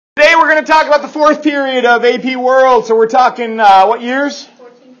going to talk about the fourth period of AP World. So we're talking, what years?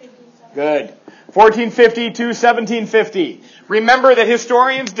 1450. Good. 1450 to 1750. Remember that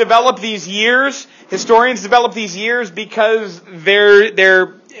historians develop these years. Historians develop these years because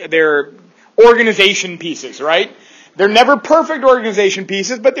they're organization pieces, right? They're never perfect organization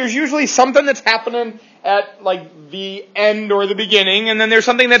pieces, but there's usually something that's happening at like the end or the beginning, and then there's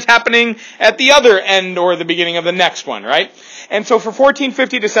something that's happening at the other end or the beginning of the next one, right? And so for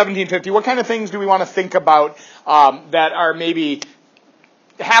 1450 to 1750, what kind of things do we want to think about that are maybe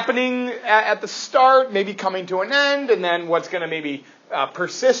happening at the start, maybe coming to an end, and then what's going to maybe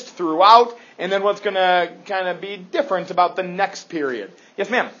persist throughout, and then what's going to kind of be different about the next period? Yes,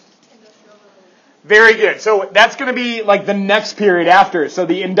 ma'am? Very good. So that's going to be like the next period after. So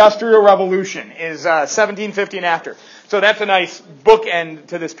the Industrial Revolution is 1750 and after. So that's a nice bookend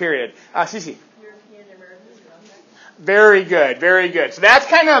to this period. Cece? Very good, very good. So that's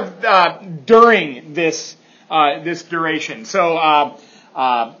kind of during this this duration. So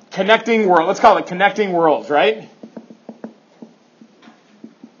connecting world. Let's call it connecting worlds, right?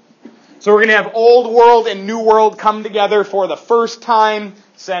 So we're going to have old world and new world come together for the first time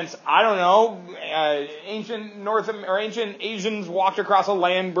since, I don't know, ancient Asians walked across a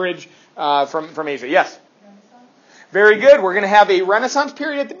land bridge from Asia. Yes? Renaissance. Very good. We're going to have a Renaissance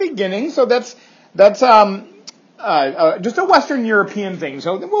period at the beginning, so that's just a Western European thing.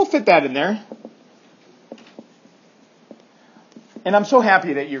 So we'll fit that in there. And I'm so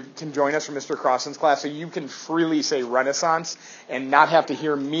happy that you can join us for Mr. Crossan's class, so you can freely say Renaissance and not have to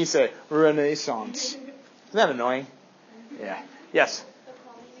hear me say Renaissance. Isn't that annoying? Yeah. Yes?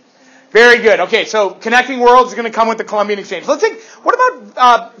 Very good. Okay, so Connecting Worlds is going to come with the Columbian Exchange. Let's think, what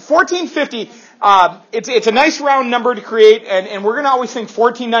about 1450? It's a nice round number to create, and we're going to always think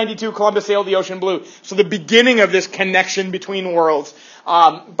 1492, Columbus sailed the ocean blue. So the beginning of this connection between worlds.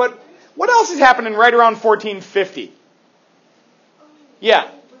 But what else is happening right around 1450?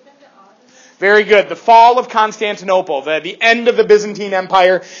 Yeah. Very good. The fall of Constantinople, the end of the Byzantine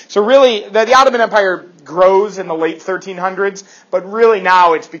Empire. So really, the Ottoman Empire grows in the late 1300s, but really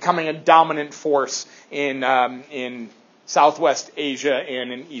now it's becoming a dominant force in Southwest Asia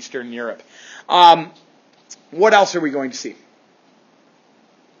and in Eastern Europe. What else are we going to see?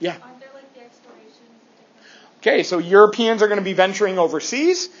 Yeah. Aren't there like the explorations? Okay, so Europeans are going to be venturing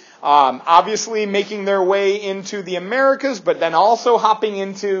overseas. Obviously making their way into the Americas, but then also hopping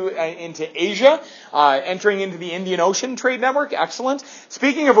into Asia, entering into the Indian Ocean trade network. Excellent.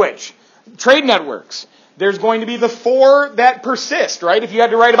 Speaking of which, trade networks. There's going to be the four that persist, right? If you had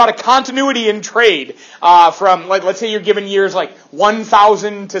to write about a continuity in trade from, like, let's say you're given years like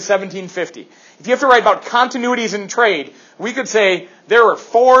 1000 to 1750. If you have to write about continuities in trade, we could say there are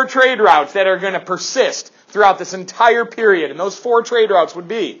four trade routes that are going to persist throughout this entire period. And those four trade routes would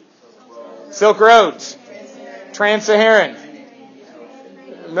be Silk Roads, Trans-Saharan,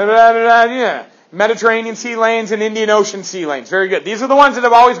 Mediterranean sea lanes, and Indian Ocean sea lanes. Very good. These are the ones that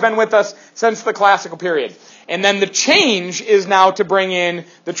have always been with us since the classical period. And then the change is now to bring in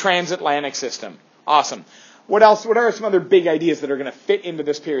the transatlantic system. Awesome. What else? What are some other big ideas that are going to fit into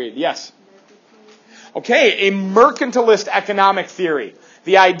this period? Yes? Okay, a mercantilist economic theory.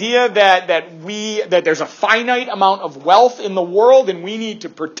 The idea that there's a finite amount of wealth in the world and we need to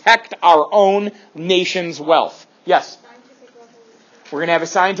protect our own nation's wealth. Yes? We're going to have a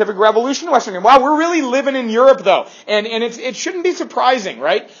scientific revolution in Western Europe. Wow, we're really living in Europe, though. And it shouldn't be surprising,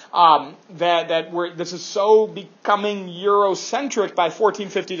 right, this is so becoming Eurocentric by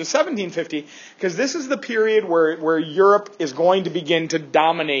 1450 to 1750, because this is the period where Europe is going to begin to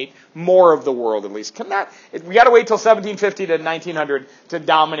dominate more of the world, at least. We got to wait till 1750 to 1900 to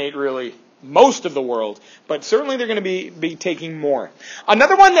dominate, really, most of the world. But certainly they're going to be taking more.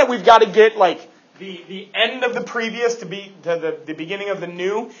 Another one that we've got to get, like, the end of the previous to the beginning of the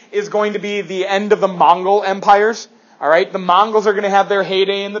new is going to be the end of the Mongol empires. All right, the Mongols are going to have their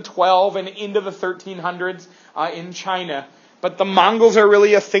heyday in the 12 and into the 1300s in China, but the Mongols are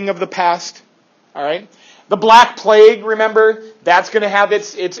really a thing of the past. All right, the Black Plague, remember, that's going to have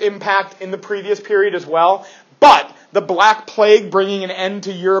its impact in the previous period as well. But the Black Plague bringing an end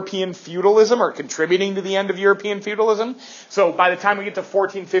to European feudalism, or contributing to the end of European feudalism. So by the time we get to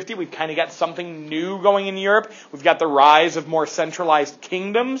 1450, we've kind of got something new going in Europe. We've got the rise of more centralized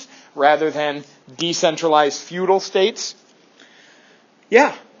kingdoms rather than decentralized feudal states.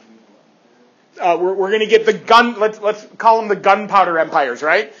 Yeah. We're going to get the let's call them the gunpowder empires,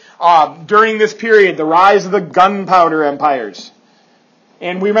 right? During this period, the rise of the gunpowder empires.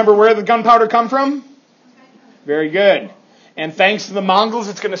 And we remember where the gunpowder come from? Very good. And thanks to the Mongols,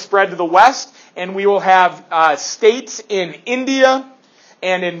 it's going to spread to the west, and we will have states in India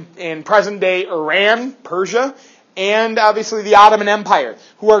and in present-day Iran, Persia, and obviously the Ottoman Empire,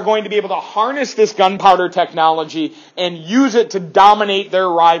 who are going to be able to harness this gunpowder technology and use it to dominate their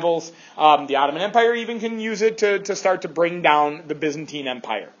rivals. The Ottoman Empire even can use it to start to bring down the Byzantine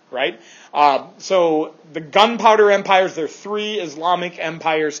Empire, right? So the gunpowder empires, there are 3 Islamic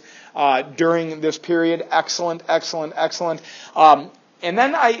empires during this period. Excellent, excellent, excellent. And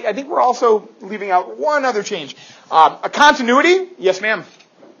then I think we're also leaving out one other change. A continuity. Yes, ma'am.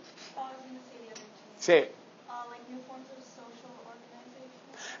 I was going to say the other two. Say it. Like new forms of social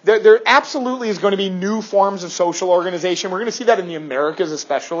organization. There absolutely is going to be new forms of social organization. We're going to see that in the Americas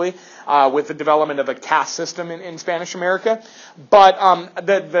especially, with the development of a caste system in Spanish America. But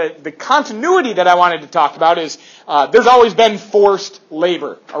the continuity that I wanted to talk about is there's always been forced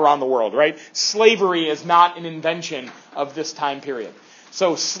labor around the world, right? Slavery is not an invention of this time period.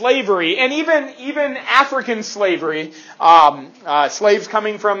 So slavery, and even African slavery, slaves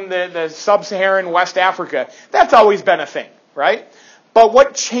coming from the sub-Saharan West Africa, that's always been a thing, right? But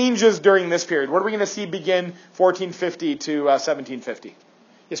what changes during this period? What are we going to see begin 1450 to 1750?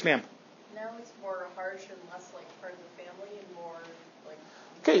 Yes, ma'am. Now it's more harsh and less like part of the family and more like...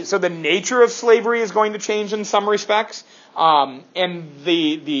 Okay, so the nature of slavery is going to change in some respects, and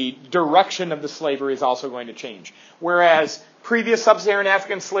the direction of the slavery is also going to change. Whereas previous sub-Saharan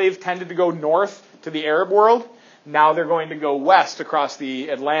African slaves tended to go north to the Arab world, now they're going to go west across the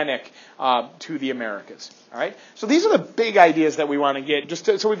Atlantic to the Americas. All right. So these are the big ideas that we want to get,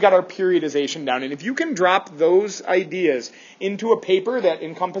 so we've got our periodization down. And if you can drop those ideas into a paper that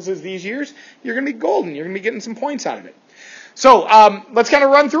encompasses these years, you're going to be golden. You're going to be getting some points out of it. So let's kind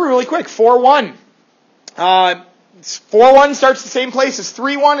of run through really quick. 4-1. 4-1 starts the same place as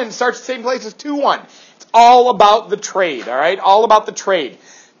 3-1 and starts the same place as 2-1. It's all about the trade. All right. All about the trade.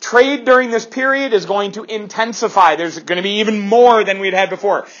 Trade during this period is going to intensify. There's going to be even more than we'd had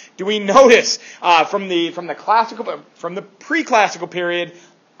before. Do we notice from the pre-classical period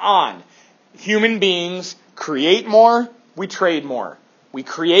on, human beings create more, we trade more. We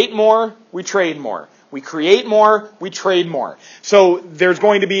create more, we trade more. We create more, we trade more. So there's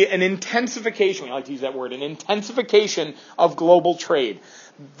going to be an intensification. We like to use that word, an intensification of global trade.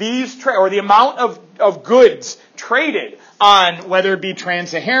 The amount of goods traded on, whether it be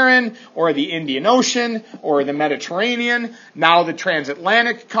trans-Saharan or the Indian Ocean or the Mediterranean, now the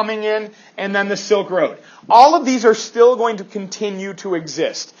transatlantic coming in, and then the Silk Road. All of these are still going to continue to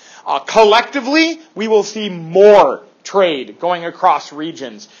exist. Collectively, we will see more trade going across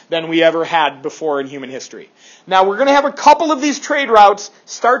regions than we ever had before in human history. Now, we're going to have a couple of these trade routes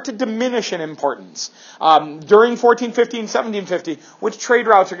start to diminish in importance. During 1450 and 1750, which trade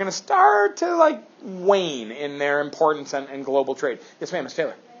routes are going to start to wane in their importance and global trade? Yes, ma'am, Ms.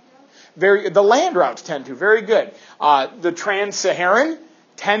 Taylor. The land routes tend to. Very good. The trans-Saharan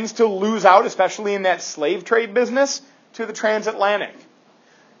tends to lose out, especially in that slave trade business, to the transatlantic.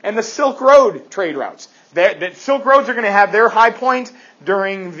 And the Silk Road trade routes. The Silk Roads are going to have their high point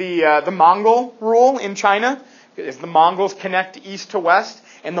during the Mongol rule in China, as the Mongols connect east to west,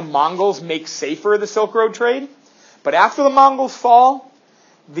 and the Mongols make safer the Silk Road trade. But after the Mongols fall,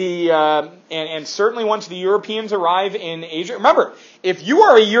 and certainly once the Europeans arrive in Asia, remember, if you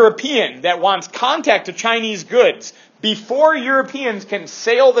are a European that wants contact to Chinese goods before Europeans can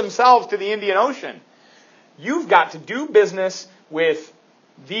sail themselves to the Indian Ocean, you've got to do business with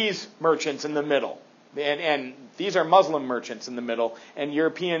these merchants in the middle. And these are Muslim merchants in the middle, and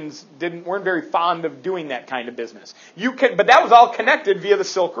Europeans weren't very fond of doing that kind of business. But that was all connected via the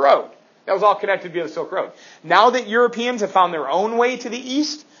Silk Road. Now that Europeans have found their own way to the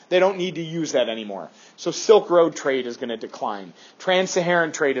east, they don't need to use that anymore. So Silk Road trade is going to decline.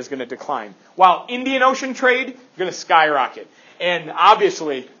 Trans-Saharan trade is going to decline. While Indian Ocean trade is going to skyrocket. And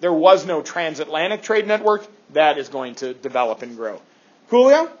obviously, there was no transatlantic trade network. That is going to develop and grow.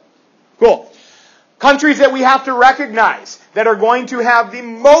 Coolio? Cool. Countries that we have to recognize that are going to have the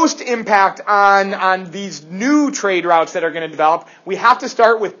most impact on these new trade routes that are going to develop, we have to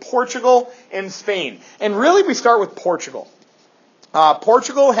start with Portugal and Spain. And really, we start with Portugal.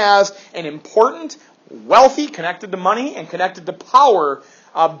 Portugal has an important, wealthy, connected to money and connected to power,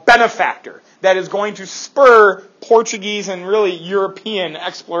 benefactor that is going to spur Portuguese and really European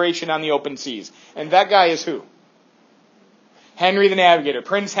exploration on the open seas. And that guy is who? Henry the Navigator,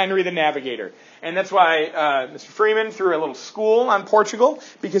 Prince Henry the Navigator. And that's why Mr. Freeman threw a little school on Portugal,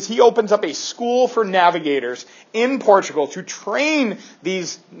 because he opens up a school for navigators in Portugal to train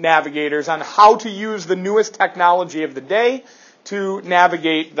these navigators on how to use the newest technology of the day to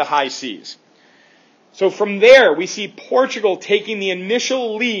navigate the high seas. So from there, we see Portugal taking the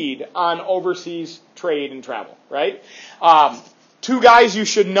initial lead on overseas trade and travel, right? Two guys you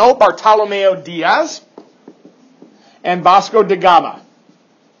should know, Bartolomeo Diaz and Vasco da Gama.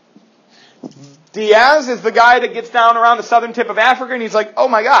 Diaz is the guy that gets down around the southern tip of Africa and he's like, oh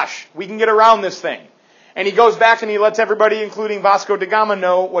my gosh, we can get around this thing. And he goes back and he lets everybody, including Vasco da Gama,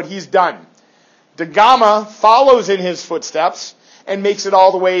 know what he's done. Da Gama follows in his footsteps and makes it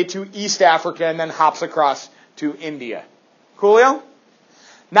all the way to East Africa and then hops across to India. Coolio?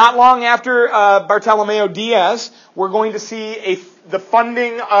 Not long after Bartolomeo Diaz, we're going to see the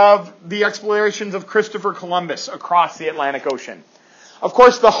funding of the explorations of Christopher Columbus across the Atlantic Ocean. Of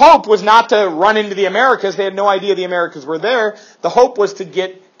course, the hope was not to run into the Americas. They had no idea the Americas were there. The hope was to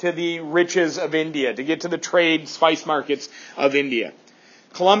get to the riches of India, to get to the trade spice markets of India.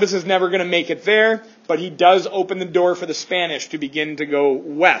 Columbus is never going to make it there, but he does open the door for the Spanish to begin to go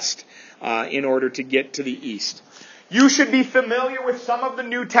west in order to get to the east. You should be familiar with some of the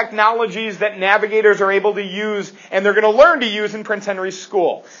new technologies that navigators are able to use and they're going to learn to use in Prince Henry's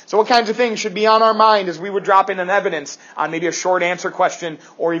school. So what kinds of things should be on our mind as we would drop in an evidence on maybe a short answer question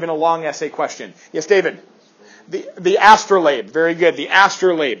or even a long essay question? Yes, David? The astrolabe. Very good. The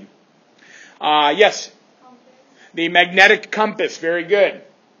astrolabe. Yes? The magnetic compass. Very good.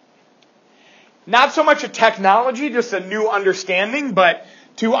 Not so much a technology, just a new understanding, but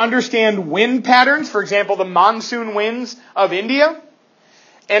to understand wind patterns, for example, the monsoon winds of India,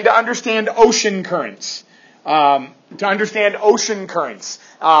 and to understand ocean currents. That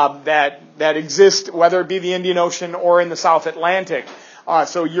exist, whether it be the Indian Ocean or in the South Atlantic,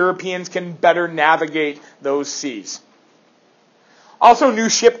 so Europeans can better navigate those seas. Also, new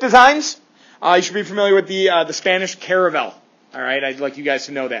ship designs. You should be familiar with the Spanish caravel. All right, I'd like you guys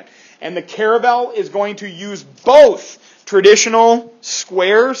to know that. And the caravel is going to use both traditional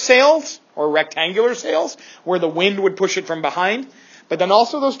square sails or rectangular sails, where the wind would push it from behind, but then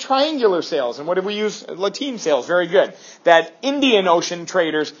also those triangular sails. And what did we use? Lateen sails. Very good. That Indian Ocean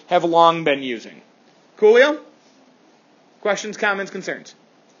traders have long been using. Coolio? Questions, comments, concerns?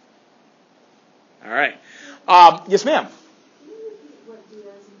 All right. Yes, ma'am.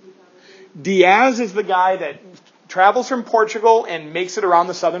 Diaz is the guy that travels from Portugal and makes it around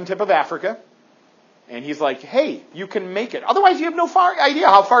the southern tip of Africa. And he's like, hey, you can make it. Otherwise, you have no idea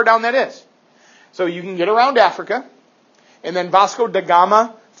how far down that is. So you can get around Africa. And then Vasco da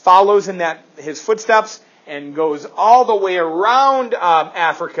Gama follows in his footsteps and goes all the way around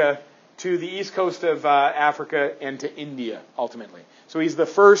Africa to the east coast of Africa and to India, ultimately. So he's the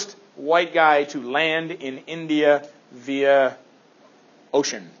first white guy to land in India via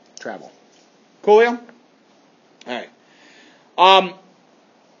ocean travel. Coolio? All right.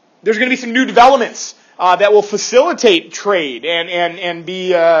 There's going to be some new developments that will facilitate trade and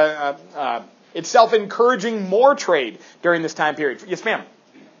be itself encouraging more trade during this time period. Yes, ma'am.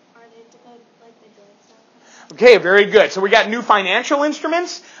 Are they like the joint stock? Okay, very good. So we got new financial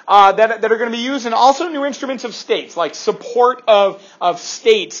instruments that are going to be used, and also new instruments of states, like support of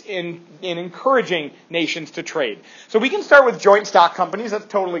states in encouraging nations to trade. So we can start with joint stock companies. That's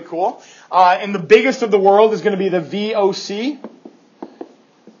totally cool. And the biggest of the world is going to be the VOC.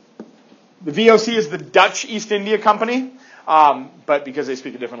 The VOC is the Dutch East India Company, but because they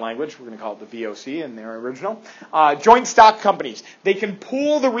speak a different language, we're going to call it the VOC in their original. Joint stock companies. They can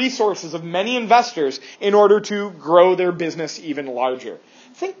pool the resources of many investors in order to grow their business even larger.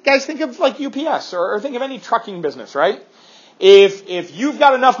 Think of like UPS or think of any trucking business, right? If you've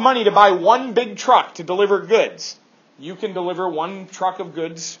got enough money to buy one big truck to deliver goods, you can deliver one truck of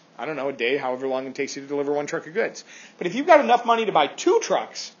goods, I don't know, a day, however long it takes you to deliver one truck of goods. But if you've got enough money to buy two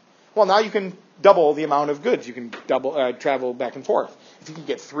trucks, well, now you can double the amount of goods. You can travel back and forth. If you can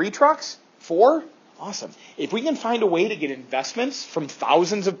get 3 trucks, 4, awesome. If we can find a way to get investments from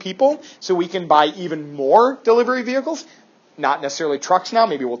thousands of people so we can buy even more delivery vehicles, not necessarily trucks now,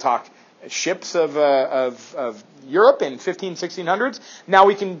 maybe we'll talk ships of Europe in 1600s, now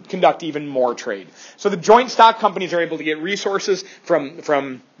we can conduct even more trade. So the joint stock companies are able to get resources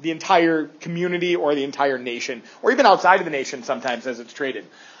from the entire community or the entire nation, or even outside of the nation sometimes as it's traded.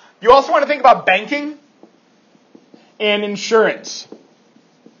 You also want to think about banking and insurance.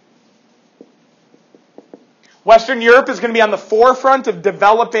 Western Europe is going to be on the forefront of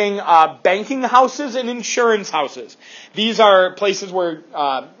developing banking houses and insurance houses. These are places where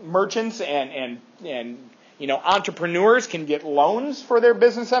merchants and entrepreneurs can get loans for their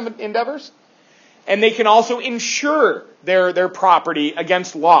business endeavors. And they can also insure their property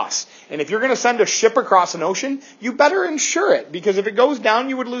against loss. And if you're going to send a ship across an ocean, you better insure it, because if it goes down,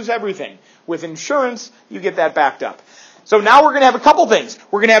 you would lose everything. With insurance, you get that backed up. So now we're going to have a couple things.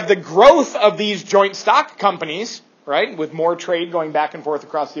 We're going to have the growth of these joint stock companies, right, with more trade going back and forth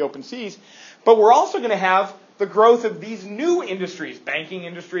across the open seas. But we're also going to have the growth of these new industries, banking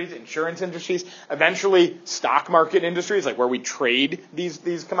industries, insurance industries, eventually stock market industries, like where we trade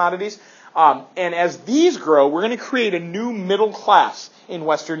these commodities. And as these grow, we're going to create a new middle class in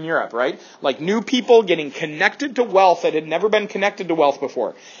Western Europe, right? Like new people getting connected to wealth that had never been connected to wealth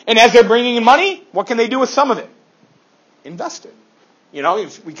before. And as they're bringing in money, what can they do with some of it? Invest it. You know,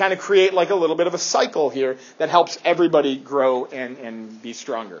 we kind of create like a little bit of a cycle here that helps everybody grow and be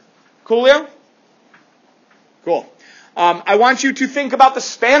stronger. Cool, Leo? Cool. I want you to think about the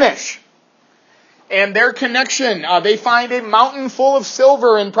Spanish and their connection. They find a mountain full of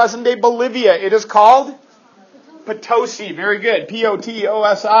silver in present-day Bolivia. It is called Potosi. Very good.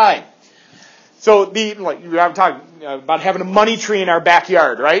 P-O-T-O-S-I. So you have talked about having a money tree in our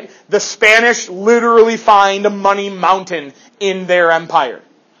backyard, right? The Spanish literally find a money mountain in their empire.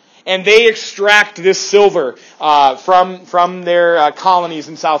 And they extract this silver from their colonies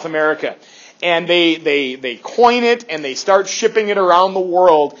in South America. And they coin it and they start shipping it around the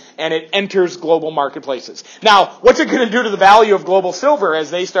world and it enters global marketplaces. Now, what's it going to do to the value of global silver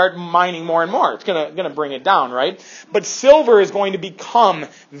as they start mining more and more? It's going to bring it down, right? But silver is going to become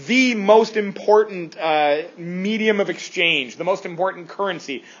the most important medium of exchange, the most important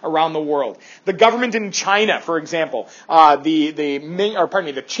currency around the world. The government in China, for example, the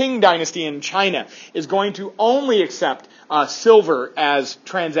Qing dynasty in China is going to only accept silver as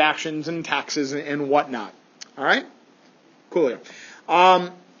transactions and taxes and whatnot. All right? Cool. I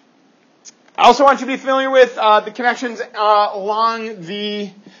also want you to be familiar with the connections along the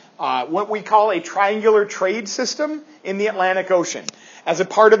what we call a triangular trade system in the Atlantic Ocean. As a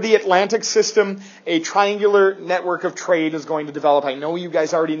part of the Atlantic system, a triangular network of trade is going to develop. I know you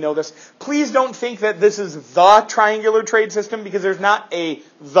guys already know this. Please don't think that this is the triangular trade system, because there's not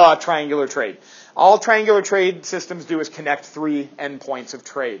the triangular trade. All triangular trade systems do is connect three endpoints of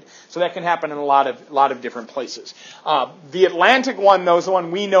trade. So that can happen in a lot of different places. The Atlantic one, though, is the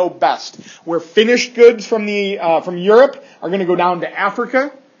one we know best, where finished goods from Europe are going to go down to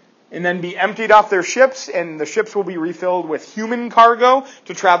Africa and then be emptied off their ships, and the ships will be refilled with human cargo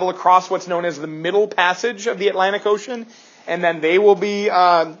to travel across what's known as the Middle Passage of the Atlantic Ocean, and then they will be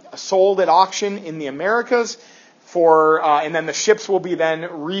sold at auction in the Americas. And then the ships will be then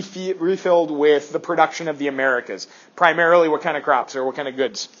refilled with the production of the Americas. Primarily what kind of crops or what kind of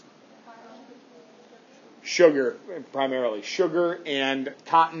goods? Sugar, primarily. Sugar and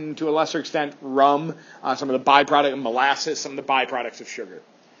cotton, to a lesser extent, rum, some of the byproduct, molasses, some of the byproducts of sugar.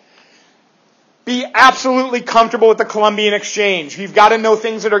 Be absolutely comfortable with the Columbian Exchange. You've got to know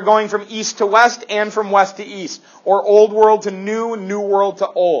things that are going from east to west and from west to east, or old world to new, new world to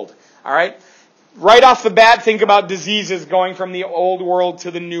old. All right? Right off the bat, think about diseases going from the old world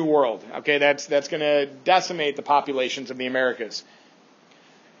to the new world. Okay, that's going to decimate the populations of the Americas.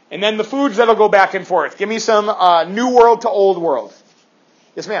 And then the foods that'll go back and forth. Give me some new world to old world.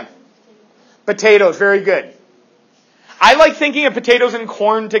 Yes, ma'am. Potatoes, very good. I like thinking of potatoes and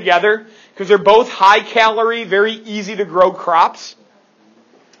corn together because they're both high calorie, very easy to grow crops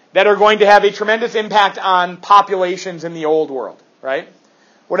that are going to have a tremendous impact on populations in the old world, right?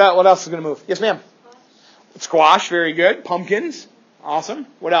 What else is going to move? Yes, ma'am. Squash, very good. Pumpkins, awesome.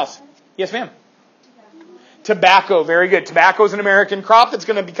 What else? Yes, ma'am. Tobacco, very good. Tobacco is an American crop that's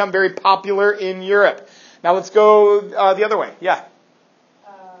going to become very popular in Europe. Now let's go the other way. Yeah.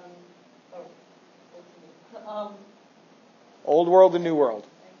 Old world and new world.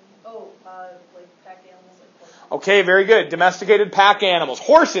 Like pack animals. Okay, very good. Domesticated pack animals.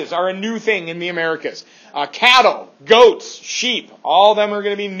 Horses are a new thing in the Americas. Cattle, goats, sheep, all of them are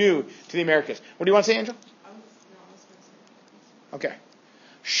going to be new to the Americas. What do you want to say, Angel? Okay.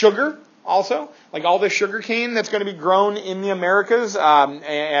 Sugar, also. Like all the sugar cane that's going to be grown in the Americas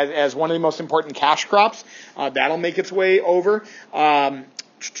as one of the most important cash crops. That'll make its way over.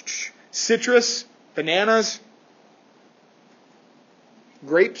 Citrus, bananas,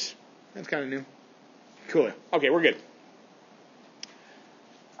 grapes. That's kind of new. Cool. Okay, we're good.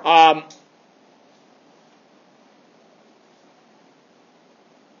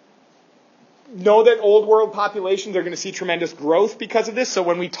 Know that old world populations are going to see tremendous growth because of this. So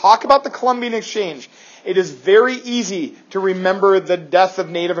when we talk about the Columbian Exchange, it is very easy to remember the death of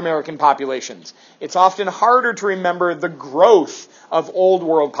Native American populations. It's often harder to remember the growth of old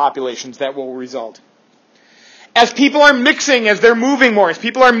world populations that will result. As people are mixing, as they're moving more, as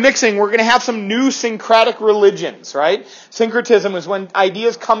people are mixing, we're going to have some new syncretic religions, right? Syncretism is when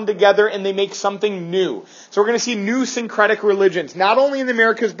ideas come together and they make something new. So we're going to see new syncretic religions, not only in the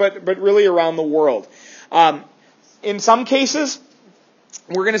Americas, but really around the world. In some cases,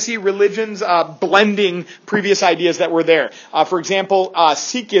 we're going to see religions blending previous ideas that were there. For example,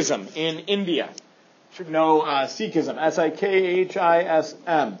 Sikhism in India. Should know Sikhism,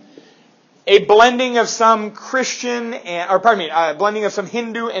 Sikhism. A blending of some blending of some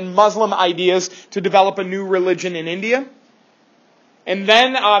Hindu and Muslim ideas to develop a new religion in India. And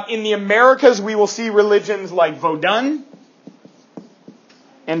then in the Americas, we will see religions like Vodun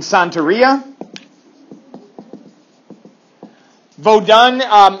and Santeria.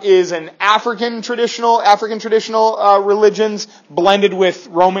 Vodun is an African traditional religions blended with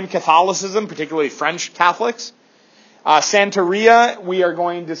Roman Catholicism, particularly French Catholics. Santeria we are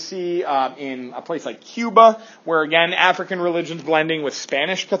going to see in a place like Cuba, where again African religions blending with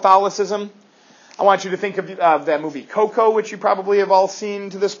Spanish Catholicism. I want you to think of that movie Coco, which you probably have all seen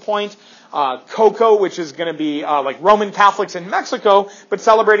to this point. Coco, which is going to be like Roman Catholics in Mexico, but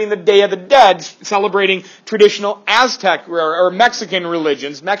celebrating the Day of the Dead, celebrating traditional Aztec or Mexican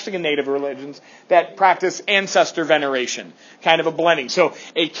religions, Mexican native religions that practice ancestor veneration, kind of a blending. So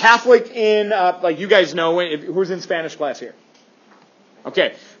a Catholic in, like you guys know, who's in Spanish class here?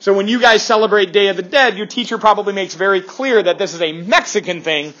 Okay, so when you guys celebrate Day of the Dead, your teacher probably makes very clear that this is a Mexican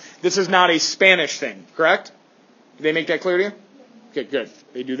thing, this is not a Spanish thing, correct? Did they make that clear to you? Okay, good.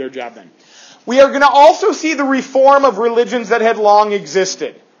 They do their job then. We are going to also see the reform of religions that had long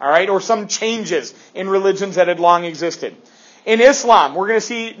existed, all right, or some changes in religions that had long existed. In Islam, we're going to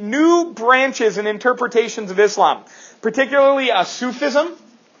see new branches and interpretations of Islam, particularly Sufism.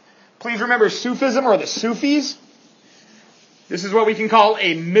 Please remember Sufism or the Sufis. This is what we can call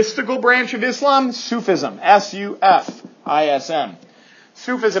a mystical branch of Islam, Sufism, S-U-F-I-S-M.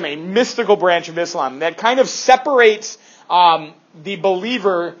 Sufism, a mystical branch of Islam that kind of separates the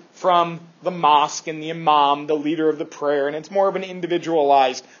believer from the mosque and the imam, the leader of the prayer, and it's more of an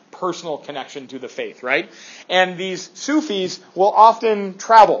individualized, personal connection to the faith, right? And these Sufis will often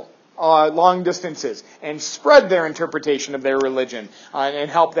travel long distances and spread their interpretation of their religion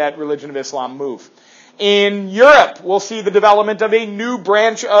and help that religion of Islam move. In Europe, we'll see the development of a new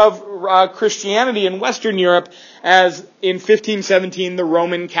branch of Christianity in Western Europe, as in 1517 the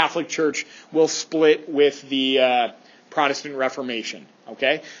Roman Catholic Church will split with the Protestant Reformation.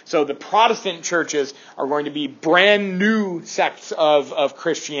 Okay, so the Protestant churches are going to be brand new sects of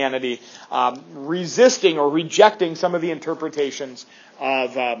Christianity, resisting or rejecting some of the interpretations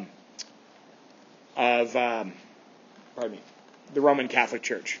of the Roman Catholic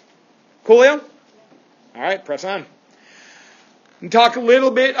Church. Coolio? All right, press on. And talk a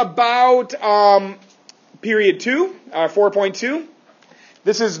little bit about period 2, 4.2.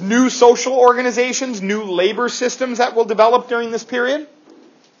 This is new social organizations, new labor systems that will develop during this period.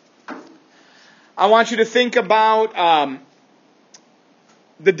 I want you to think about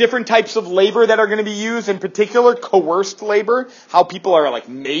the different types of labor that are going to be used, in particular coerced labor, how people are like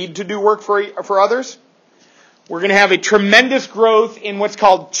made to do work for others. We're going to have a tremendous growth in what's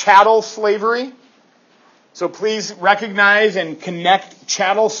called chattel slavery. So please recognize and connect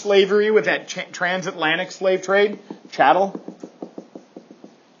chattel slavery with that transatlantic slave trade. Chattel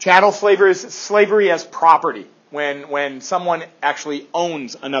slavery is slavery as property, when someone actually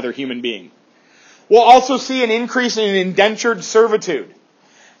owns another human being. We'll also see an increase in indentured servitude.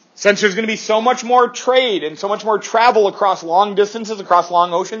 Since there's going to be so much more trade and so much more travel across long distances, across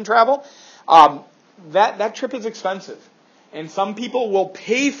long ocean travel, that trip is expensive. And some people will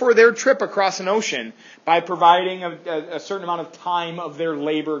pay for their trip across an ocean by providing a certain amount of time of their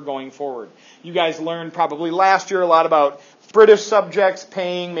labor going forward. You guys learned probably last year a lot about British subjects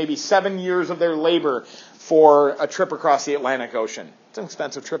paying maybe 7 years of their labor for a trip across the Atlantic Ocean. It's an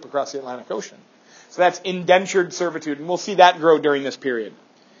expensive trip across the Atlantic Ocean. So that's indentured servitude, and we'll see that grow during this period.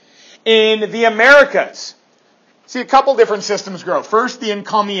 In the Americas, see a couple different systems grow. First, the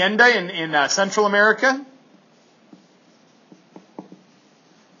encomienda in Central America.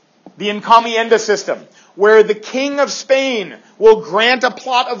 The encomienda system, where the king of Spain will grant a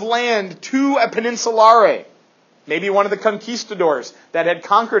plot of land to a peninsulare, maybe one of the conquistadors that had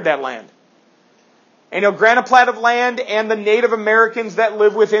conquered that land. And he'll grant a plot of land, and the Native Americans that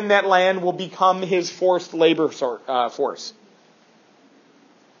live within that land will become his forced labor force.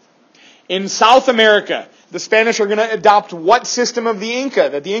 In South America, the Spanish are going to adopt what system of the Inca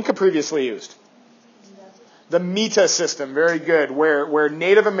that the Inca previously used? The Mita system, very good, where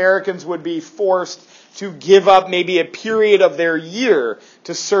Native Americans would be forced to give up maybe a period of their year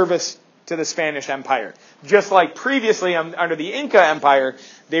to service to the Spanish Empire. Just like previously under the Inca Empire,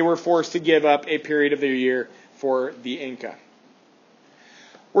 they were forced to give up a period of their year for the Inca.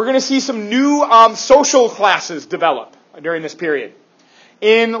 We're going to see some new social classes develop during this period.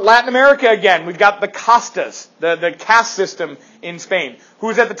 In Latin America, again, we've got the castas, the caste system in Spain.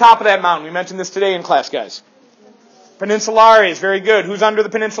 Who's at the top of that mountain? We mentioned this today in class, guys. Peninsulares, very good. Who's under the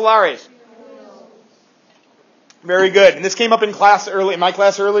Peninsulares? Very good. And this came up in my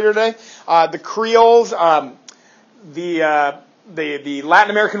class earlier today. The Creoles, the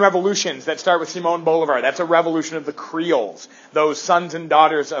Latin American revolutions that start with Simon Bolivar. That's a revolution of the Creoles, those sons and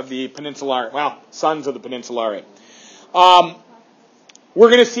daughters of the Peninsular, sons of the Peninsular. We're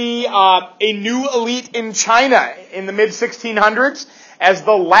going to see a new elite in China in the mid-1600s as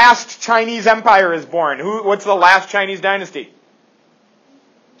the last Chinese empire is born. What's the last Chinese dynasty?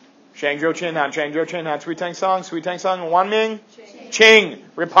 Shang Zhou Qin Han, Sui Tang Song, Wan Ming? Qing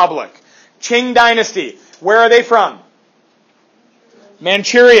Republic. Qing dynasty. Where are they from?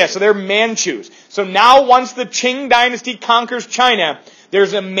 Manchuria, so they're Manchus. So now once the Qing dynasty conquers China,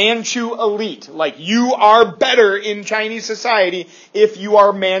 there's a Manchu elite. Like, you are better in Chinese society if you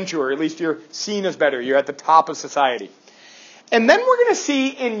are Manchu, or at least you're seen as better. You're at the top of society. And then we're going to see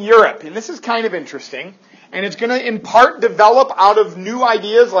in Europe, and this is kind of interesting, and it's going to in part develop out of new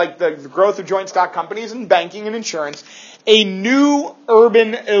ideas like the growth of joint stock companies and banking and insurance, a new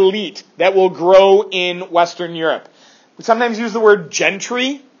urban elite that will grow in Western Europe. We sometimes use the word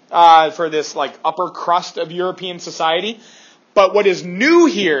gentry for this like upper crust of European society. But what is new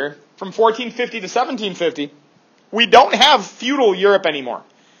here, from 1450 to 1750, we don't have feudal Europe anymore.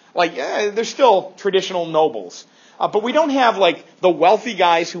 Like, there's still traditional nobles. But we don't have, like, the wealthy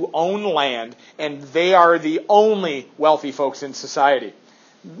guys who own land, and they are the only wealthy folks in society.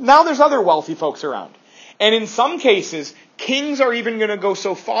 Now there's other wealthy folks around. And in some cases, kings are even going to go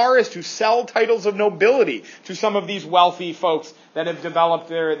so far as to sell titles of nobility to some of these wealthy folks that have developed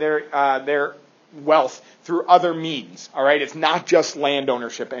their wealth through other means. All right, it's not just land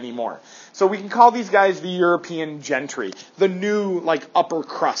ownership anymore. So we can call these guys the European gentry, the new like upper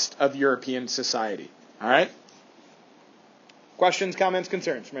crust of European society. All right. Questions, comments,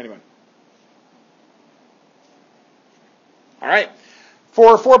 concerns from anyone? All right.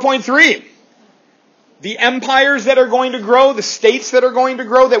 For 4.3, the empires that are going to grow, the states that are going to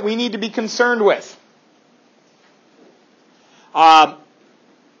grow that we need to be concerned with.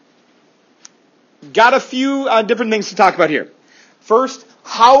 Got a few different things to talk about here. First,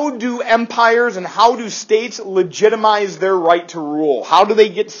 how do empires and how do states legitimize their right to rule? How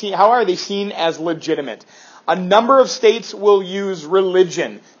are they seen as legitimate? A number of states will use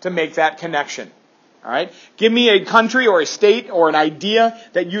religion to make that connection. All right? Give me a country or a state or an idea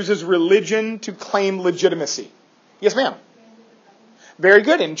that uses religion to claim legitimacy. Yes, ma'am. Very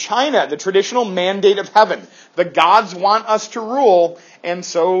good. In China, the traditional mandate of heaven. The gods want us to rule, and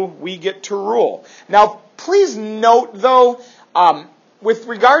so we get to rule. Now, please note, though, with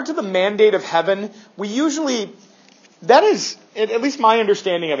regard to the mandate of heaven, that is, at least my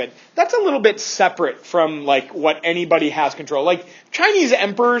understanding of it, that's a little bit separate from like what anybody has control. Like Chinese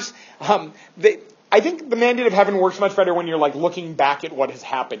emperors, I think the mandate of heaven works much better when you're like looking back at what has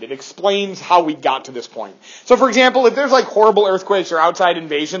happened. It explains how we got to this point. So for example, if there's like horrible earthquakes or outside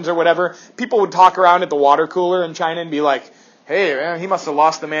invasions or whatever, people would talk around at the water cooler in China and be like, hey, man, he must have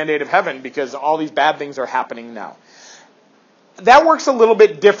lost the mandate of heaven because all these bad things are happening now. That works a little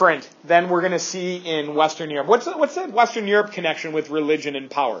bit different than we're going to see in Western Europe. What's the Western Europe connection with religion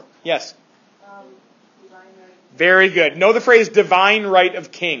and power? Yes? Very good. Know the phrase divine right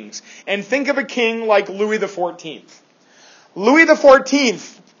of kings. And think of a king like Louis XIV. Louis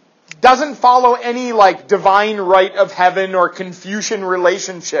XIV doesn't follow any like divine right of heaven or Confucian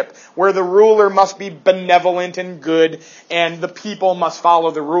relationship where the ruler must be benevolent and good and the people must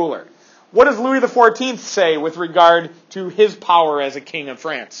follow the ruler. What does Louis XIV say with regard to his power as a king of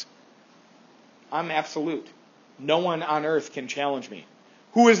France? I'm absolute. No one on earth can challenge me.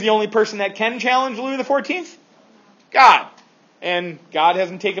 Who is the only person that can challenge Louis XIV? God. And God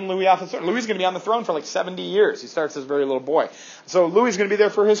hasn't taken Louis off the throne. Louis is going to be on the throne for like 70 years. He starts as a very little boy. So Louis is going to be there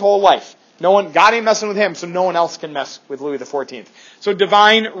for his whole life. God ain't messing with him, so no one else can mess with Louis XIV. So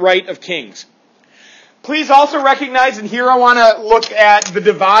divine right of kings. Please also recognize, and here I want to look at the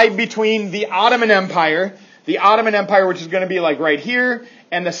divide between the Ottoman Empire, which is going to be like right here,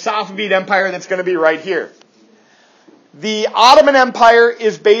 and the Safavid Empire that's going to be right here. The Ottoman Empire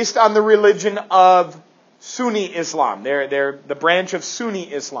is based on the religion of Sunni Islam. They're the branch of Sunni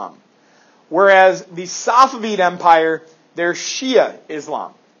Islam. Whereas the Safavid Empire, they're Shia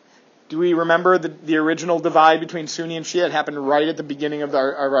Islam. Do we remember the original divide between Sunni and Shia? It happened right at the beginning of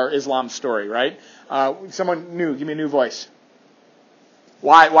our Islam story, right? Someone new, give me a new voice.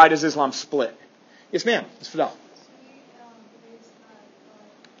 Why does Islam split? Yes, ma'am. Ms. Fidel.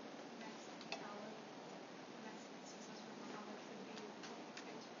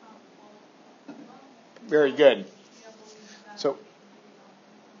 Very good. So,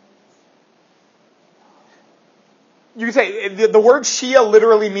 you can say the word Shia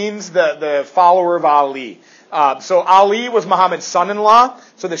literally means the follower of Ali. So Ali was Muhammad's son-in-law.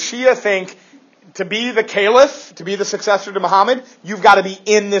 So the Shia think to be the caliph, to be the successor to Muhammad, you've got to be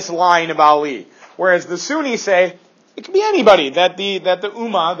in this line of Ali. Whereas the Sunnis say it can be anybody that the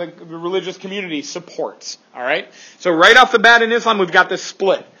Ummah, the religious community, supports. All right. So right off the bat in Islam, we've got this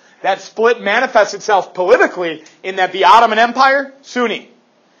split. That split manifests itself politically in that the Ottoman Empire, Sunni.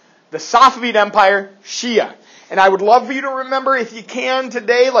 The Safavid Empire, Shia. And I would love for you to remember, if you can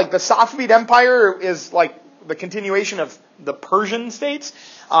today, like the Safavid Empire is like the continuation of the Persian states.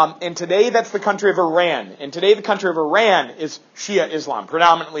 And today that's the country of Iran. And today the country of Iran is Shia Islam,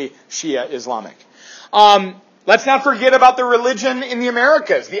 predominantly Shia Islamic. Let's not forget about the religion in the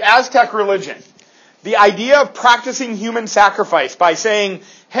Americas, the Aztec religion. The idea of practicing human sacrifice by saying,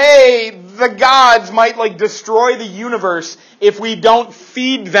 hey, the gods might like destroy the universe if we don't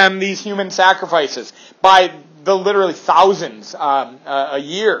feed them these human sacrifices. By the literally thousands a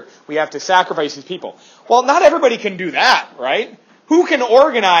year, we have to sacrifice these people. Well, not everybody can do that, right? Who can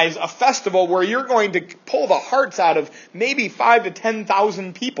organize a festival where you're going to pull the hearts out of maybe 5,000 to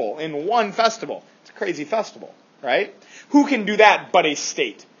 10,000 people in one festival? It's a crazy festival, right? Who can do that but a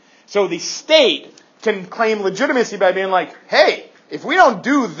state? So the state can claim legitimacy by being like, hey, if we don't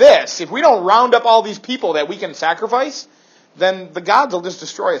do this, if we don't round up all these people that we can sacrifice, then the gods will just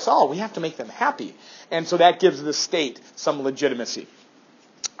destroy us all. We have to make them happy. And so that gives the state some legitimacy.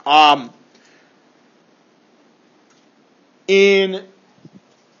 In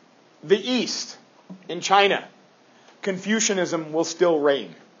the East, in China, Confucianism will still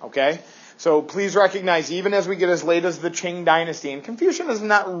reign. Okay? So please recognize, even as we get as late as the Qing dynasty, and Confucianism is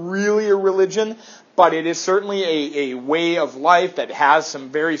not really a religion, but it is certainly a way of life that has some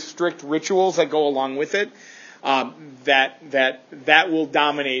very strict rituals that go along with it, that will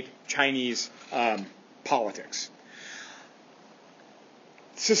dominate Chinese politics.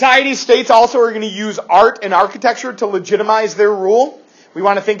 Society states also are going to use art and architecture to legitimize their rule. We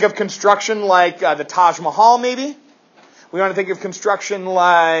want to think of construction like the Taj Mahal, maybe. We want to think of construction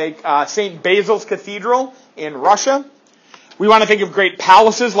like St. Basil's Cathedral in Russia. We want to think of great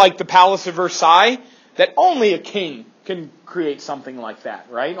palaces like the Palace of Versailles, that only a king can create something like that,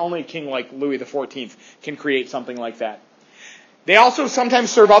 right? Only a king like Louis XIV can create something like that. They also sometimes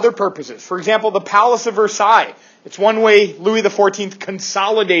serve other purposes. For example, the Palace of Versailles. It's one way Louis XIV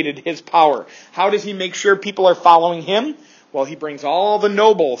consolidated his power. How does he make sure people are following him? Well, he brings all the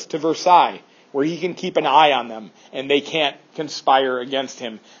nobles to Versailles, where he can keep an eye on them, and they can't conspire against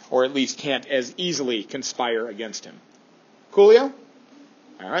him, or at least can't as easily conspire against him. Coolio?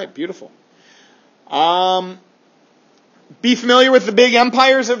 All right, beautiful. Be familiar with the big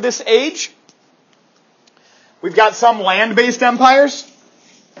empires of this age. We've got some land-based empires.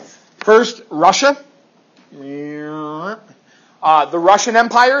 First, Russia. The Russian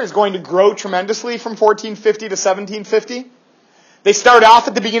Empire is going to grow tremendously from 1450 to 1750. They start off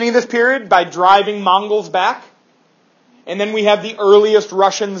at the beginning of this period by driving Mongols back. And then we have the earliest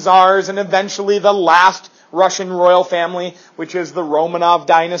Russian czars and eventually the last Russian royal family, which is the Romanov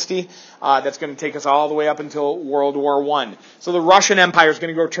dynasty. That's going to take us all the way up until World War I. So the Russian Empire is going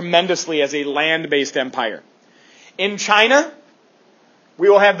to grow tremendously as a land-based empire. In China, we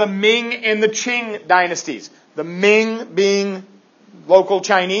will have the Ming and the Qing dynasties. The Ming being local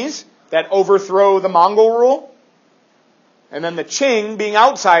Chinese that overthrow the Mongol rule. And then the Qing being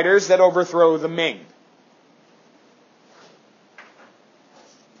outsiders that overthrow the Ming.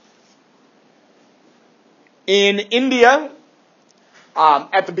 In India,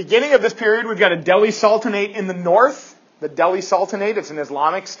 at the beginning of this period, we've got a Delhi Sultanate in the north. The Delhi Sultanate, it's an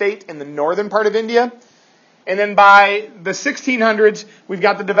Islamic state in the northern part of India. And then by the 1600s, we've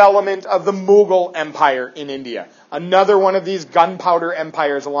got the development of the Mughal Empire in India. Another one of these gunpowder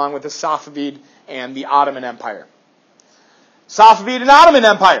empires along with the Safavid and the Ottoman Empire. Safavid and Ottoman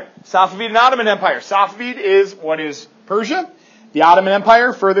Empire. Safavid and Ottoman Empire. Safavid is what is Persia. The Ottoman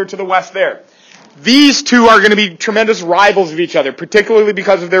Empire further to the west there. These two are going to be tremendous rivals of each other, particularly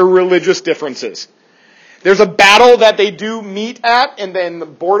because of their religious differences. There's a battle that they do meet at in the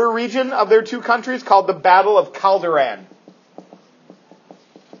border region of their two countries called the Battle of Calderan.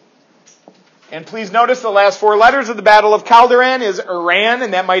 And please notice the last four letters of the Battle of Calderan is Iran,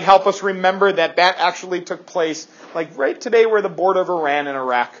 and that might help us remember that that actually took place like right today where the border of Iran and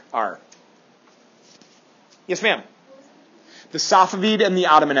Iraq are. Yes, ma'am. The Safavid and the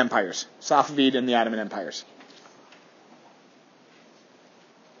Ottoman empires. Safavid and the Ottoman empires.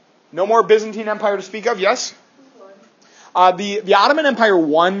 No more Byzantine Empire to speak of, yes? The Ottoman Empire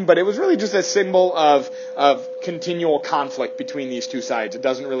won, but it was really just a symbol of continual conflict between these two sides. It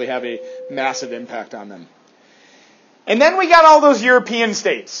doesn't really have a massive impact on them. And then we got all those European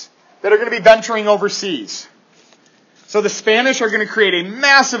states that are going to be venturing overseas. So the Spanish are going to create a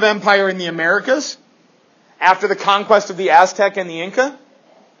massive empire in the Americas after the conquest of the Aztec and the Inca.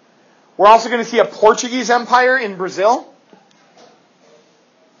 We're also going to see a Portuguese empire in Brazil.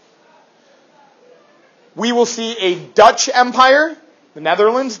 We will see a Dutch empire, the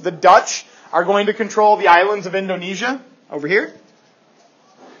Netherlands. The Dutch are going to control the islands of Indonesia over here.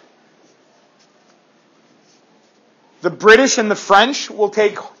 The British and the French will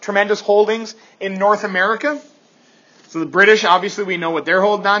take tremendous holdings in North America. So the British, obviously, we know what they're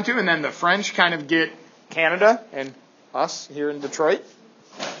holding on to, and then the French kind of get Canada and us here in Detroit.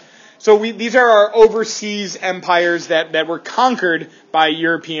 So these are our overseas empires that were conquered by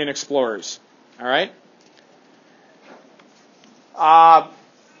European explorers. All right?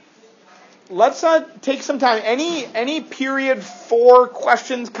 Let's take some time. Any period 4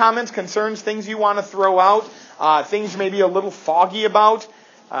 questions, comments, concerns, things you want to throw out, things maybe a little foggy about,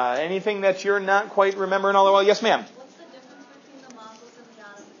 anything that you're not quite remembering all the while? Yes, ma'am.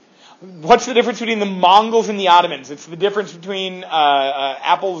 What's the difference between the Mongols and the What's the difference between the Mongols and the Ottomans? Ottomans? It's the difference between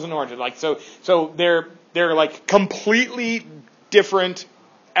apples and oranges. Like so they're like completely different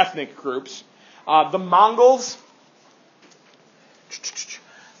ethnic groups. The Mongols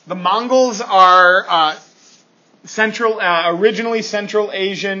are originally Central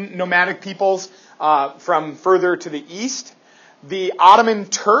Asian nomadic peoples from further to the east. The Ottoman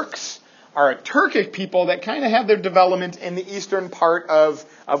Turks are a Turkic people that kind of have their development in the eastern part of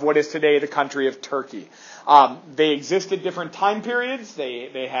what is today the country of Turkey. They exist at different time periods.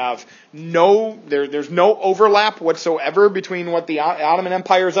 They have there's no overlap whatsoever between what the Ottoman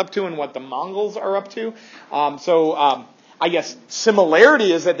Empire is up to and what the Mongols are up to. I guess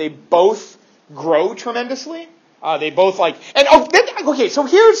similarity is that they both grow tremendously. They both so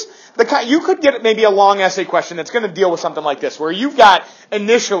here's the kind, you could get maybe a long essay question that's going to deal with something like this, where you've got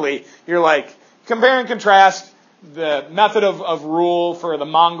initially, you're like, compare and contrast the method of rule for the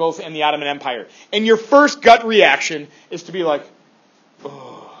Mongols and the Ottoman Empire. And your first gut reaction is to be like,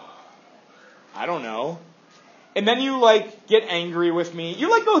 oh, I don't know. And then you get angry with me. You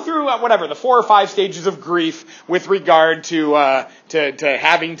go through the 4 or 5 stages of grief with regard to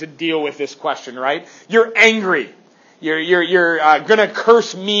having to deal with this question, right? You're angry. You're gonna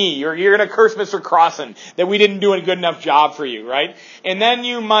curse me. You're gonna curse Mr. Crossan that we didn't do a good enough job for you, right? And then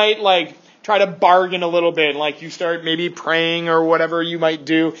you might try to bargain a little bit, you start maybe praying or whatever you might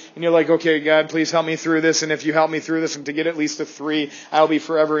do, and you're like, okay, God, please help me through this, and if you help me through this, and to get at least a 3, I'll be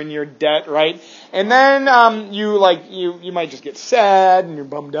forever in your debt, right? And then you might just get sad, and you're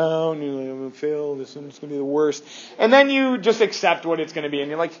bummed out, and you're like, I'm going to fail, this one's going to be the worst. And then you just accept what it's going to be, and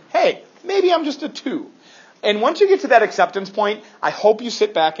you're like, hey, maybe I'm just a 2. And once you get to that acceptance point, I hope you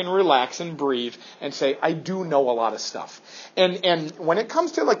sit back and relax and breathe and say, I do know a lot of stuff. And when it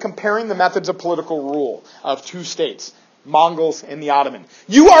comes to comparing the methods of political rule of 2 states, Mongols and the Ottoman,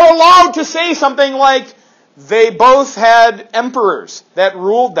 you are allowed to say something like, they both had emperors that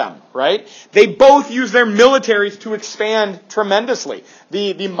ruled them, right? They both used their militaries to expand tremendously.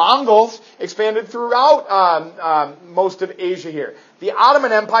 The Mongols expanded throughout most of Asia here. The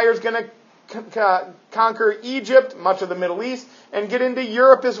Ottoman Empire is going to conquer Egypt, much of the Middle East, and get into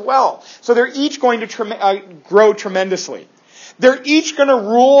Europe as well. So they're each going to grow tremendously. They're each going to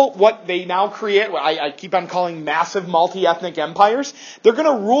rule what they now create, what I keep on calling massive multi-ethnic empires. They're going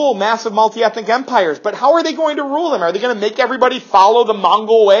to rule massive multi-ethnic empires, but how are they going to rule them? Are they going to make everybody follow the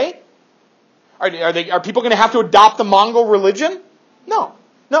Mongol way? Are people going to have to adopt the Mongol religion? No.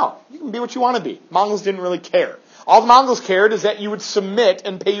 You can be what you want to be. Mongols didn't really care. All the Mongols cared is that you would submit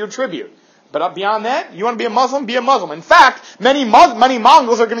and pay your tribute. But beyond that, you want to be a Muslim? Be a Muslim. In fact, many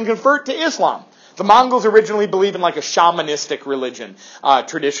Mongols are going to convert to Islam. The Mongols originally believed in a shamanistic religion,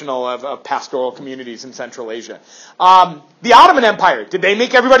 traditional of pastoral communities in Central Asia. The Ottoman Empire, did they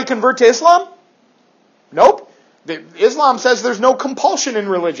make everybody convert to Islam? Nope. Islam says there's no compulsion in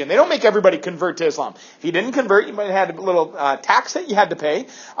religion. They don't make everybody convert to Islam. If you didn't convert, you might have had a little tax that you had to pay.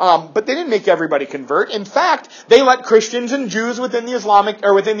 But they didn't make everybody convert. In fact, they let Christians and Jews within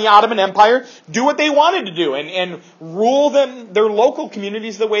the Ottoman Empire do what they wanted to do and rule their local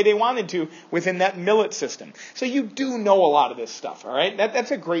communities the way they wanted to within that millet system. So you do know a lot of this stuff, all right? That's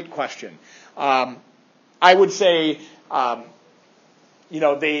a great question. I would say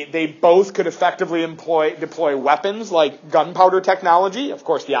they both could effectively deploy weapons like gunpowder technology. Of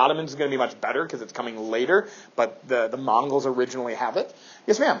course, the Ottomans is going to be much better because it's coming later, but the Mongols originally have it.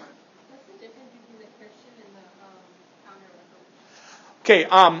 Yes, ma'am? What's the difference between the Christian and the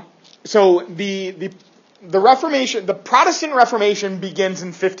counter-reformation? Okay, so the the Reformation, the Protestant Reformation begins in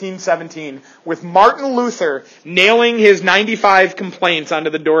 1517 with Martin Luther nailing his 95 complaints onto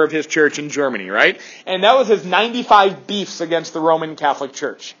the door of his church in Germany, right? And that was his 95 beefs against the Roman Catholic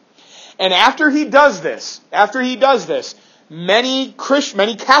Church. And after he does this, many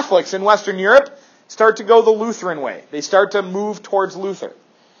Catholics in Western Europe start to go the Lutheran way. They start to move towards Luther.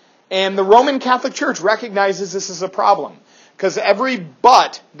 And the Roman Catholic Church recognizes this as a problem. Because every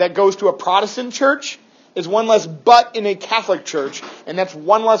butt that goes to a Protestant church is one less butt in a Catholic church, and that's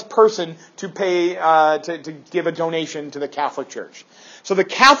one less person to pay to give a donation to the Catholic Church. So the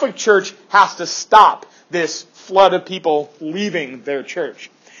Catholic Church has to stop this flood of people leaving their church.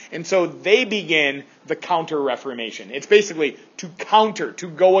 And so they begin the Counter-Reformation. It's basically to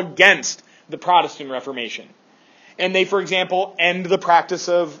go against the Protestant Reformation. And they, for example, end the practice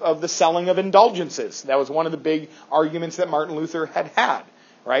of the selling of indulgences. That was one of the big arguments that Martin Luther had,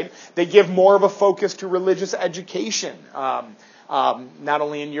 right? They give more of a focus to religious education, not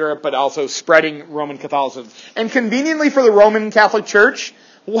only in Europe, but also spreading Roman Catholicism. And conveniently for the Roman Catholic Church,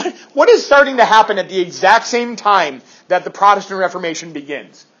 what is starting to happen at the exact same time that the Protestant Reformation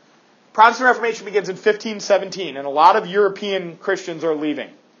begins? Protestant Reformation begins in 1517, and a lot of European Christians are leaving.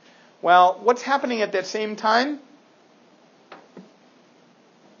 Well, what's happening at that same time?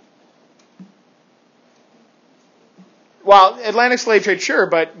 Well, Atlantic slave trade, sure,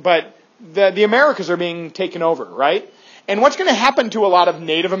 but the Americas are being taken over, right? And what's going to happen to a lot of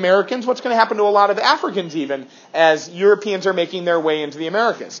Native Americans? What's going to happen to a lot of Africans even as Europeans are making their way into the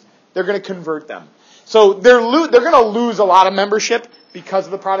Americas? They're going to convert them. So they're going to lose a lot of membership because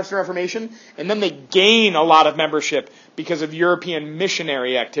of the Protestant Reformation, and then they gain a lot of membership because of European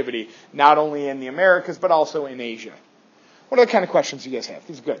missionary activity, not only in the Americas, but also in Asia. What other kind of questions do you guys have?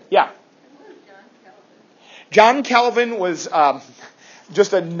 These are good. Yeah. John Calvin was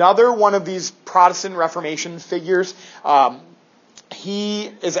just another one of these Protestant Reformation figures. He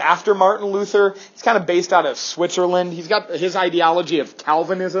is after Martin Luther. He's kind of based out of Switzerland. He's got his ideology of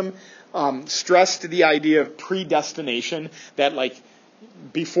Calvinism, stressed the idea of predestination, that like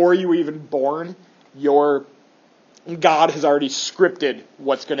before you were even born, your God has already scripted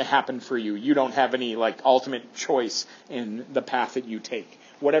what's going to happen for you. You don't have any like ultimate choice in the path that you take.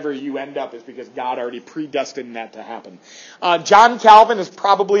 Whatever you end up is because God already predestined that to happen. John Calvin is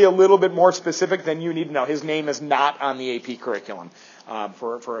probably a little bit more specific than you need to know. His name is not on the AP curriculum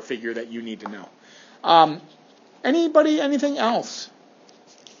for a figure that you need to know. Anybody, anything else?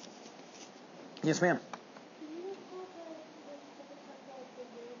 Yes, ma'am.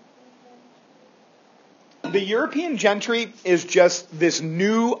 The European gentry is just this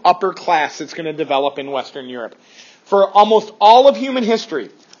new upper class that's going to develop in Western Europe. For almost all of human history,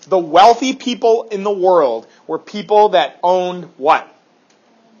 the wealthy people in the world were people that owned what?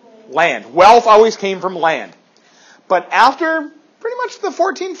 Land. Wealth always came from land. But after pretty much the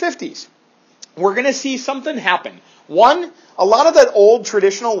 1450s, we're going to see something happen. One, a lot of that old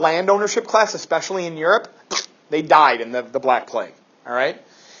traditional land ownership class, especially in Europe, they died in the Black Plague. All right?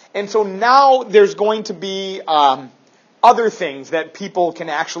 And so now there's going to be other things that people can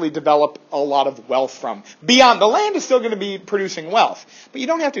actually develop a lot of wealth from. Beyond, the land is still going to be producing wealth. But you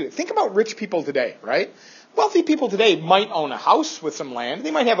don't have to. Think about rich people today, right? Wealthy people today might own a house with some land.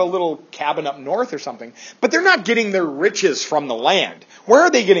 They might have a little cabin up north or something. But they're not getting their riches from the land. Where are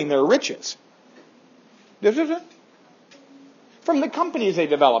they getting their riches? From the companies they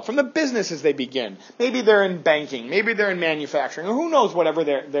develop, from the businesses they begin. Maybe they're in banking, maybe they're in manufacturing, or who knows, whatever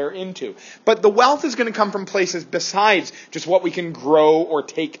they're into. But the wealth is going to come from places besides just what we can grow or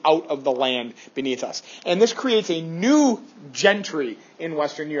take out of the land beneath us. And this creates a new gentry in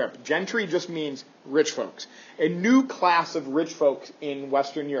Western Europe. Gentry just means rich folks. A new class of rich folks in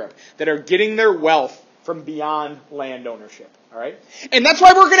Western Europe that are getting their wealth from beyond land ownership. All right? And that's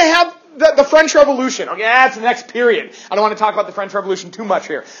why we're going to have the French Revolution. Okay, that's the next period. I don't want to talk about the French Revolution too much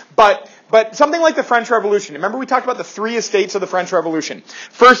here. But something like the French Revolution. Remember we talked about the three estates of the French Revolution.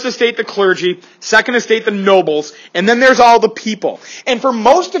 First estate, the clergy. Second estate, the nobles. And then there's all the people. And for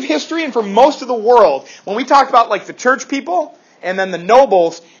most of history and for most of the world, when we talk about like the church people and then the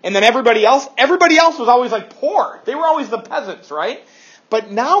nobles and then everybody else was always like poor. They were always the peasants, right?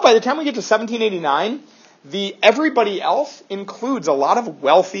 But now by the time we get to 1789, the everybody else includes a lot of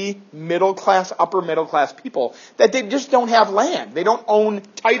wealthy, middle class, upper middle class people that they just don't have land. They don't own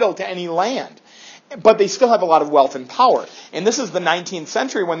title to any land. But they still have a lot of wealth and power. And this is the 19th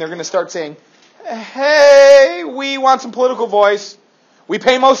century when they're going to start saying, hey, we want some political voice. We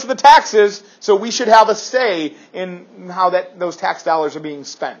pay most of the taxes, so we should have a say in how those tax dollars are being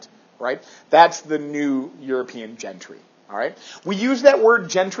spent. Right? That's the new European gentry. All right. We use that word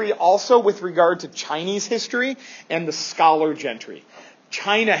gentry also with regard to Chinese history and the scholar gentry.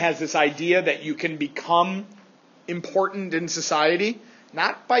 China has this idea that you can become important in society,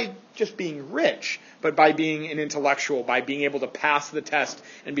 not by just being rich, but by being an intellectual, by being able to pass the test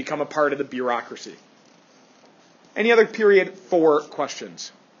and become a part of the bureaucracy. Any other period 4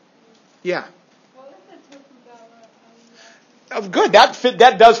 questions? Yeah. What was the Tokugawa? Oh, good.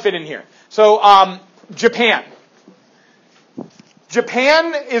 That does fit in here. So, Japan.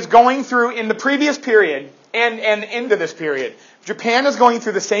 Japan is going through, in the previous period and into this period, Japan is going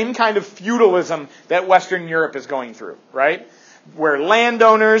through the same kind of feudalism that Western Europe is going through, right? Where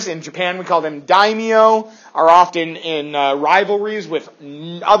landowners, in Japan we call them daimyo, are often in rivalries with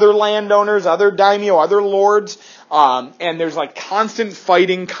other landowners, other daimyo, other lords, and there's like constant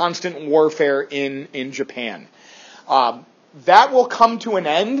fighting, constant warfare in Japan. That will come to an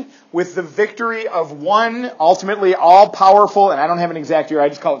end with the victory of one ultimately all-powerful, and I don't have an exact year, I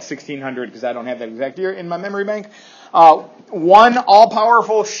just call it 1600 because I don't have that exact year in my memory bank. One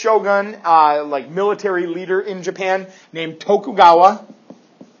all-powerful shogun, like military leader in Japan named Tokugawa.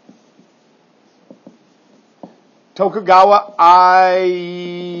 Tokugawa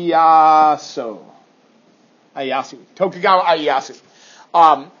Ieyasu. Tokugawa Ieyasu.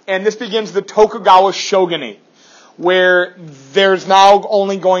 And this begins the Tokugawa shogunate, where there's now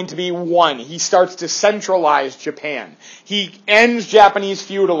only going to be one. He starts to centralize Japan. He ends Japanese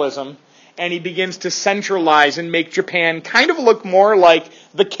feudalism, and he begins to centralize and make Japan kind of look more like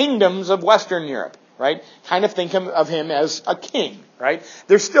the kingdoms of Western Europe, right? Kind of think of him as a king, right?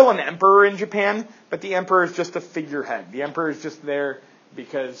 There's still an emperor in Japan, but the emperor is just a figurehead. The emperor is just there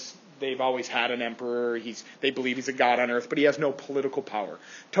because they've always had an emperor. They believe he's a god on earth, but he has no political power.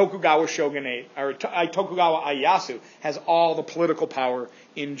 Tokugawa shogunate, or Tokugawa Ieyasu, has all the political power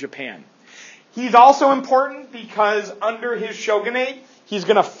in Japan. He's also important because under his shogunate, he's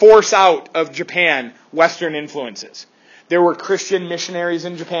going to force out of Japan Western influences. There were Christian missionaries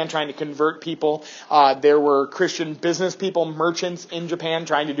in Japan trying to convert people. There were Christian business people, merchants in Japan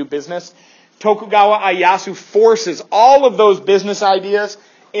trying to do business. Tokugawa Ieyasu forces all of those business ideas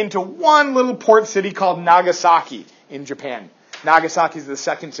into one little port city called Nagasaki in Japan. Nagasaki is the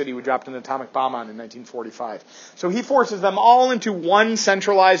second city we dropped an atomic bomb on in 1945. So he forces them all into one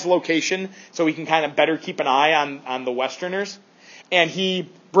centralized location so he can kind of better keep an eye on the Westerners. And he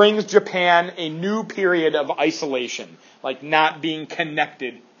brings Japan a new period of isolation, like not being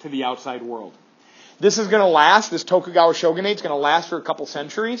connected to the outside world. This is going to last, this Tokugawa shogunate is going to last for a couple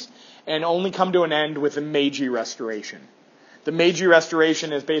centuries and only come to an end with the Meiji Restoration. The Meiji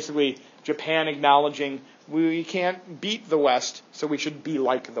Restoration is basically Japan acknowledging we can't beat the West, so we should be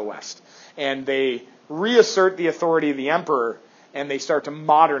like the West. And they reassert the authority of the emperor, and they start to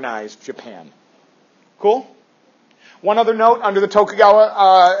modernize Japan. Cool? One other note under the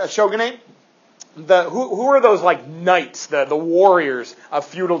Tokugawa shogunate. Who are those like knights, the warriors of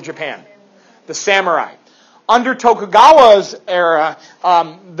feudal Japan? The samurai. Under Tokugawa's era,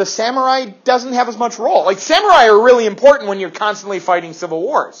 the samurai doesn't have as much role. Like, samurai are really important when you're constantly fighting civil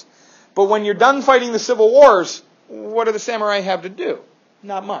wars. But when you're done fighting the civil wars, what do the samurai have to do?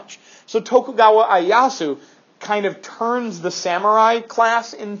 Not much. So Tokugawa Ieyasu kind of turns the samurai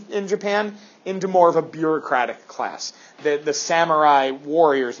class in Japan into more of a bureaucratic class. The samurai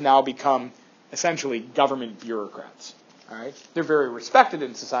warriors now become essentially government bureaucrats. All right? They're very respected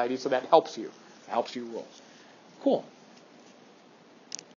in society, so that helps you. It helps you rule. Cool.